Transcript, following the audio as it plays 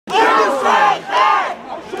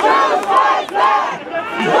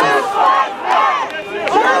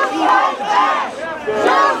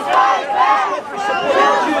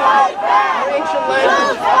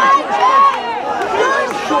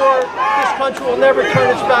country will never turn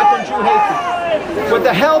its back on Jew hatred. With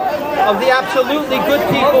the help of the absolutely good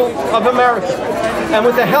people of America, and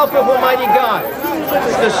with the help of Almighty God,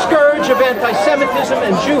 the scourge of anti-Semitism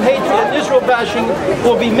and Jew hatred and Israel bashing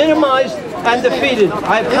will be minimized and defeated.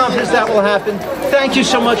 I have confidence that will happen. Thank you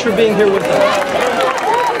so much for being here with us.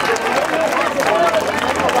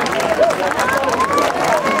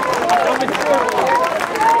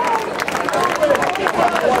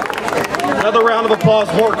 Another round of applause,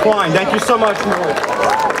 Mort Klein. Thank you so much, Mort.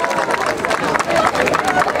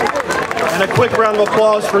 And a quick round of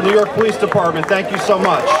applause for New York Police Department. Thank you so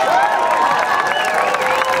much.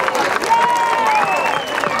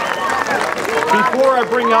 Before I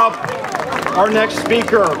bring up our next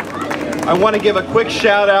speaker, I want to give a quick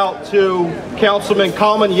shout out to Councilman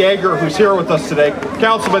Kalman Yeager, who's here with us today.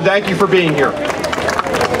 Councilman, thank you for being here.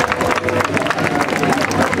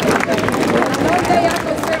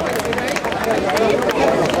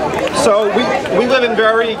 So we live in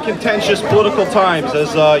very contentious political times,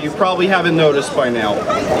 as you probably haven't noticed by now.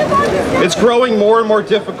 It's growing more and more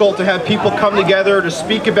difficult to have people come together to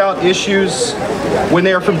speak about issues when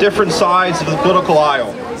they are from different sides of the political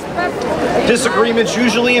aisle. Disagreements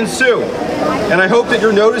usually ensue, and I hope that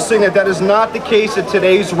you're noticing that that is not the case at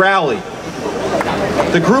today's rally.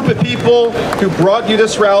 The group of people who brought you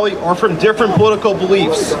this rally are from different political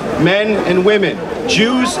beliefs, men and women,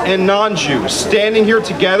 Jews and non-Jews, standing here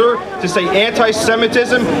together to say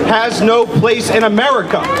anti-Semitism has no place in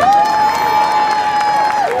America.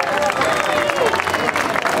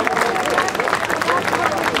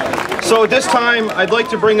 So at this time, I'd like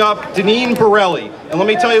to bring up Deneen Borelli. And let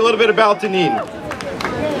me tell you a little bit about Deneen.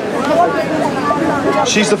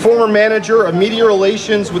 She's the former manager of media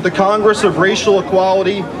relations with the Congress of Racial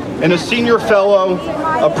Equality and a senior fellow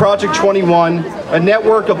of Project 21, a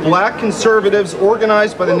network of black conservatives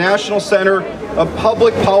organized by the National Center of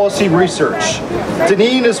Public Policy Research.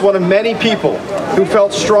 Deneen is one of many people who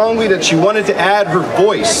felt strongly that she wanted to add her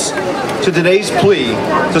voice to today's plea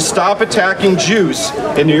to stop attacking Jews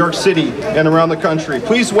in New York City and around the country.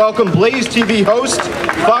 Please welcome Blaze TV host,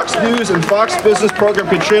 Fox News and Fox Business Program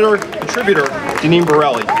contributor, Deneen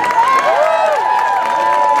Borelli.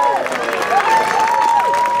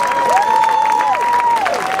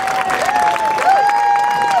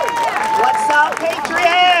 What's up,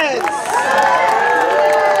 Patriots?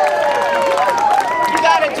 You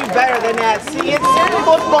gotta do better than that. See, it's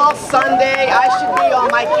football Sunday. I should be on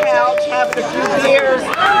my couch having a few beers.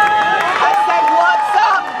 I said, what's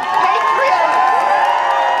up, Patriots?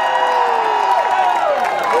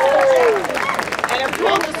 And in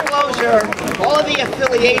full disclosure, all of the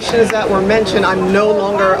affiliations that were mentioned, I'm no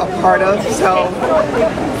longer a part of. So,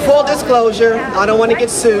 full disclosure, I don't want to get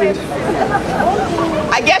sued.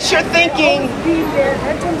 I guess you're thinking,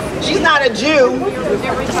 she's not a Jew.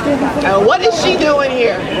 What is she doing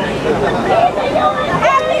here?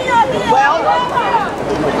 Well,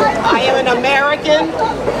 I am an American.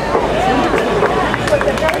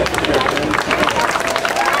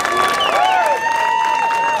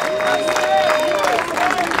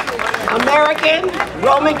 American,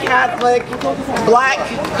 Roman Catholic, black,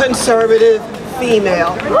 conservative,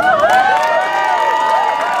 female.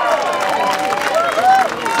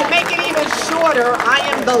 To make it even shorter, I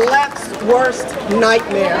am the left's worst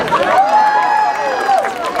nightmare.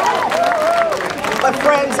 But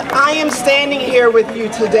friends, I am standing here with you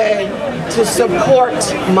today to support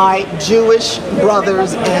my Jewish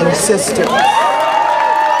brothers and sisters.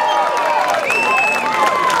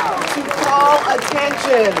 To call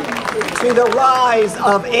attention to the rise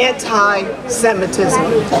of anti-Semitism.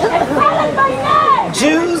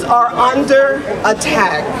 Jews are under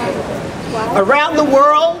attack. Around the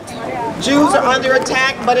world, Jews are under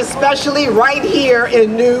attack, but especially right here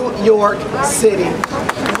in New York City.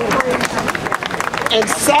 And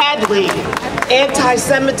sadly,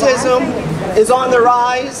 anti-Semitism is on the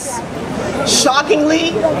rise.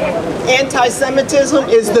 Shockingly, anti-Semitism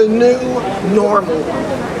is the new normal.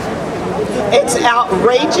 It's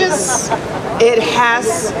outrageous. It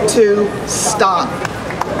has to stop.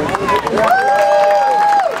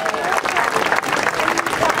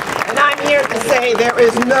 And I'm here to say there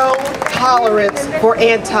is no tolerance for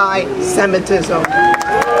anti-Semitism.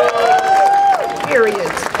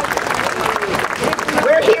 Period.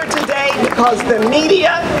 We're here today because the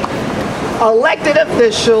media, elected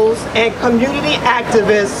officials, and community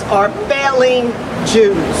activists are failing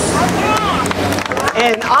Jews.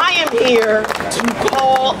 And I am here to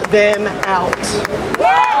call them out.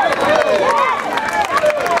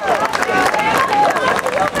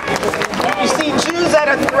 You see, Jews that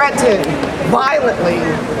are threatened violently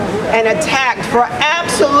and attacked for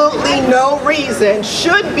absolutely no reason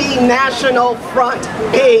should be national front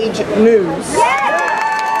page news.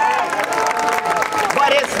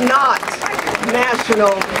 But it's not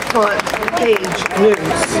national front page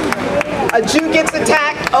news. A Jew gets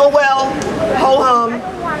attacked, oh well, ho-hum,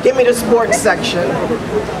 give me the sports section.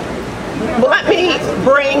 But let me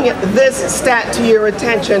bring this stat to your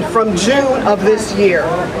attention from June of this year.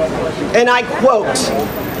 And I quote,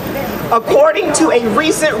 according to a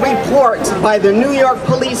recent report by the New York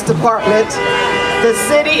Police Department, the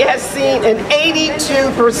city has seen an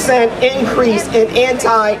 82% increase in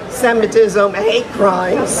anti-Semitism hate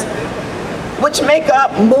crimes, which make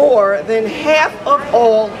up more than half of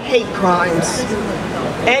all hate crimes.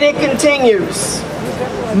 And it continues.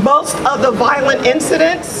 Most of the violent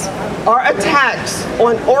incidents are attacks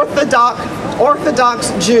on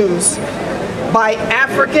Orthodox Jews by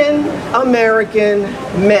African American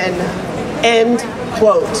men, end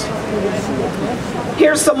quote.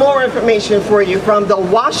 Here's some more information for you from the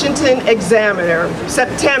Washington Examiner,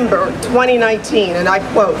 September 2019, and I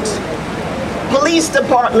quote, police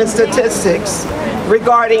department statistics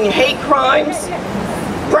regarding hate crimes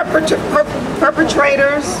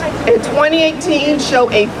perpetrators in 2018 show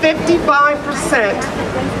a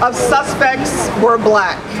 55% of suspects were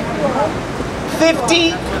black.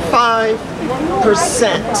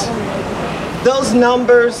 55%. Those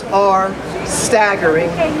numbers are staggering.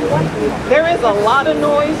 There is a lot of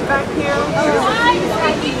noise back here.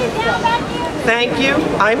 Thank you.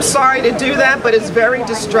 I'm sorry to do that, but it's very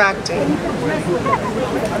distracting.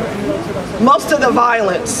 Most of the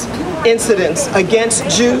violence incidents against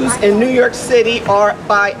Jews in New York City are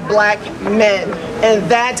by black men, and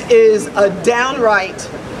that is a downright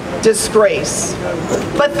disgrace.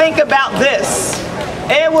 But think about this.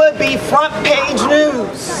 It would be front page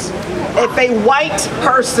news if a white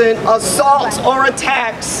person assaults or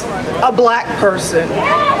attacks a black person.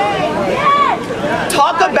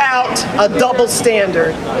 Talk about a double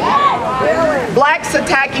standard. Blacks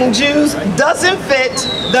attacking Jews doesn't fit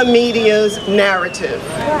the media's narrative.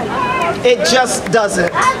 It just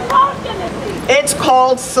doesn't. It's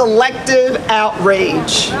called selective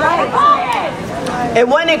outrage.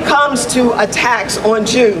 And when it comes to attacks on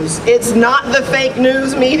Jews, it's not the fake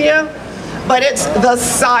news media, but it's the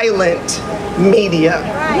silent media.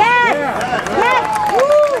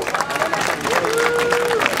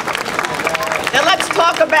 And let's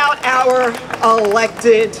talk about our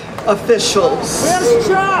elected officials.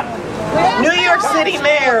 New York City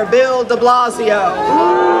Mayor Bill de Blasio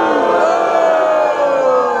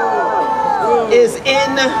is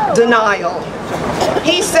in denial.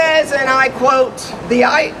 He says, and I quote, the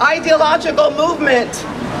ideological movement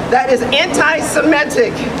that is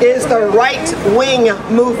anti-Semitic is the right-wing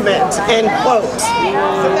movement, end quote.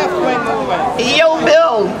 Yo,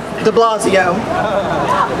 Bill de Blasio,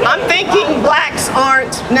 I'm thinking blacks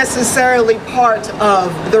aren't necessarily part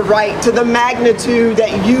of the right to the magnitude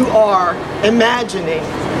that you are imagining,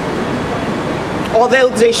 although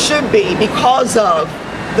they should be because of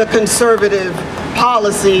the conservative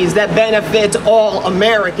policies that benefit all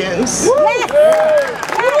Americans.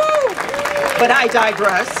 But I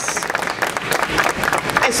digress.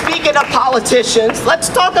 And speaking of politicians, let's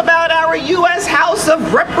talk about our U.S. House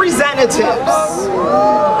of Representatives.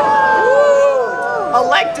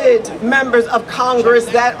 Elected members of Congress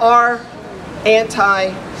that are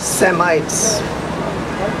anti-Semites.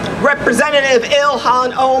 Representative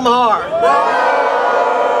Ilhan Omar.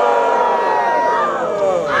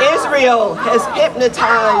 Israel has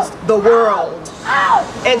hypnotized the world.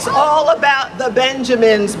 It's all about the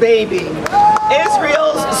Benjamins, baby.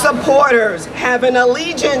 Israel's supporters have an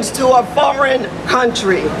allegiance to a foreign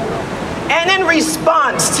country. And in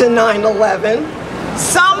response to 9/11,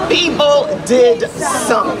 some people did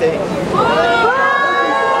something.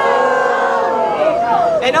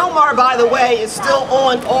 And Omar, by the way, is still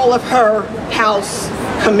on all of her House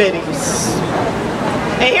committees.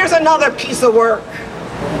 And here's another piece of work.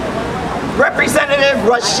 Representative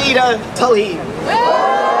Rashida Tlaib.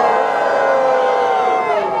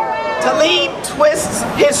 Tlaib twists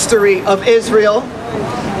history of Israel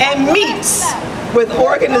and meets with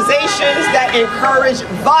organizations that encourage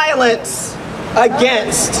violence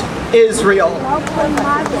against Israel.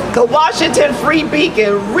 The Washington Free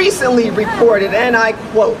Beacon recently reported, and I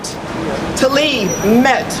quote, Tlaib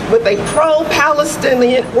met with a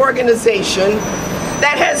pro-Palestinian organization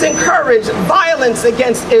that has encouraged violence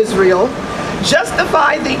against Israel,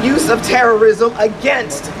 justified the use of terrorism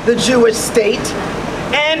against the Jewish state,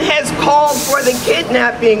 and has called for the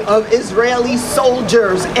kidnapping of Israeli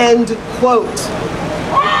soldiers, end quote.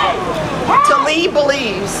 Tlaib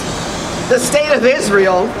believes the state of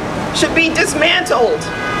Israel should be dismantled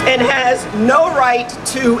and has no right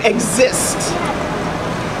to exist.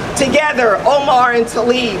 Together, Omar and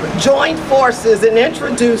Tlaib joined forces and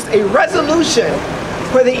introduced a resolution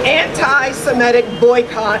for the anti-Semitic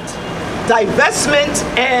boycott, divestment,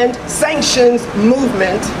 and sanctions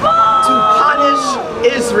movement to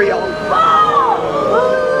punish Israel.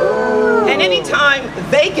 And anytime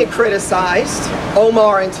they get criticized,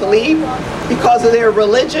 Omar and Tlaib, because of their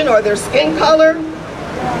religion or their skin color,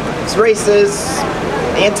 it's racist,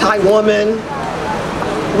 anti-woman,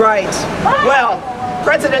 right. Well,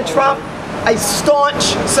 President Trump, a staunch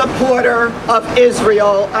supporter of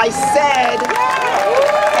Israel, I said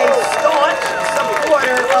a staunch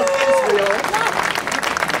supporter of Israel,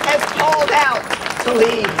 has called out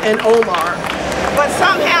Tlaib and Omar, but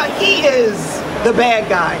somehow he is the bad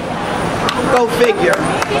guy. Go figure.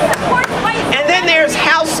 And then there's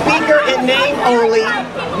House Speaker in name only,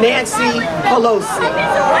 Nancy Pelosi.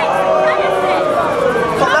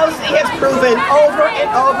 Pelosi has proven over and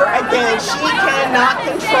over again she cannot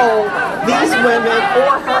control these women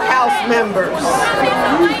or her House members.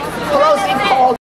 Pelosi called